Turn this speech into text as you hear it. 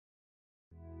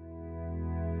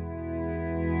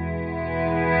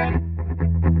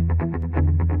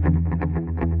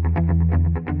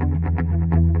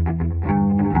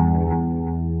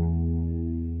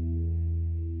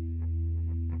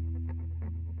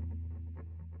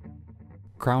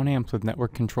Crown amps with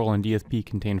network control and DSP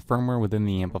contain firmware within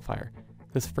the amplifier.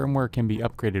 This firmware can be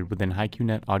upgraded within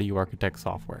HiQnet Audio Architect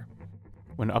software.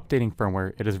 When updating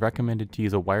firmware, it is recommended to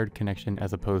use a wired connection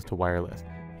as opposed to wireless,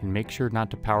 and make sure not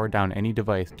to power down any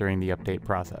device during the update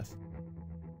process.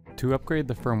 To upgrade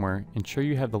the firmware, ensure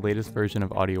you have the latest version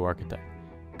of Audio Architect.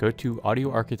 Go to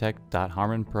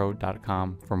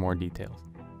audioarchitect.harmanpro.com for more details.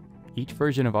 Each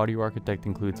version of Audio Architect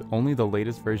includes only the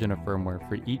latest version of firmware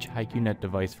for each HiQnet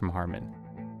device from Harman.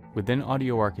 Within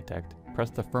Audio Architect, press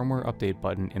the Firmware Update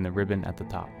button in the ribbon at the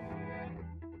top.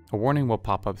 A warning will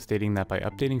pop up stating that by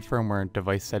updating firmware,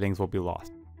 device settings will be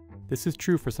lost. This is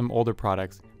true for some older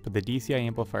products, but the DCi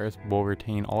amplifiers will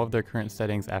retain all of their current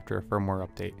settings after a firmware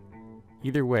update.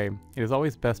 Either way, it is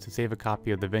always best to save a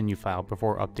copy of the venue file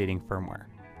before updating firmware.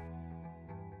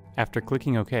 After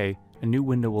clicking OK, a new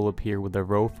window will appear with a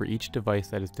row for each device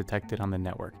that is detected on the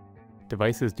network.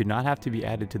 Devices do not have to be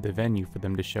added to the venue for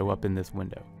them to show up in this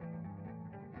window.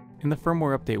 In the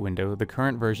firmware update window, the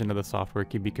current version of the software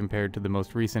can be compared to the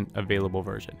most recent available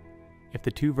version. If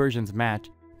the two versions match,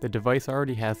 the device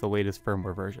already has the latest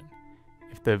firmware version.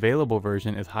 If the available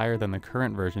version is higher than the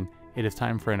current version, it is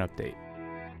time for an update.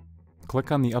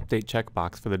 Click on the Update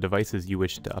checkbox for the devices you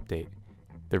wish to update.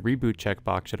 The Reboot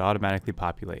checkbox should automatically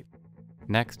populate.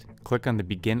 Next, click on the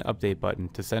Begin Update button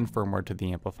to send firmware to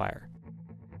the amplifier.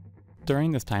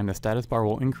 During this time, the status bar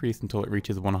will increase until it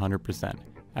reaches 100%,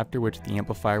 after which the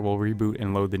amplifier will reboot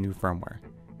and load the new firmware.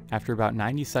 After about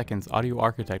 90 seconds, Audio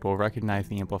Architect will recognize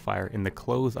the amplifier and the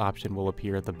Close option will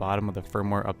appear at the bottom of the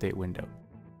firmware update window.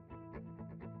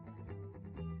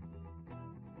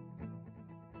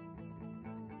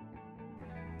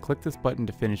 Click this button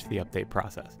to finish the update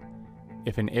process.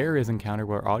 If an error is encountered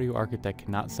where Audio Architect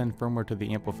cannot send firmware to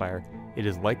the amplifier, it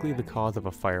is likely the cause of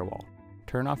a firewall.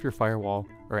 Turn off your firewall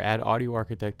or add Audio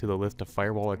Architect to the list of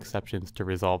firewall exceptions to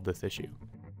resolve this issue.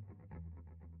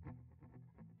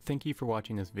 Thank you for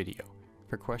watching this video.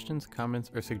 For questions,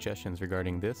 comments, or suggestions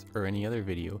regarding this or any other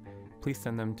video, please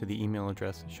send them to the email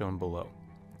address shown below.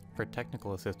 For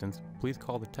technical assistance, please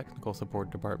call the technical support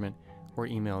department or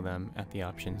email them at the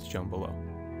options shown below.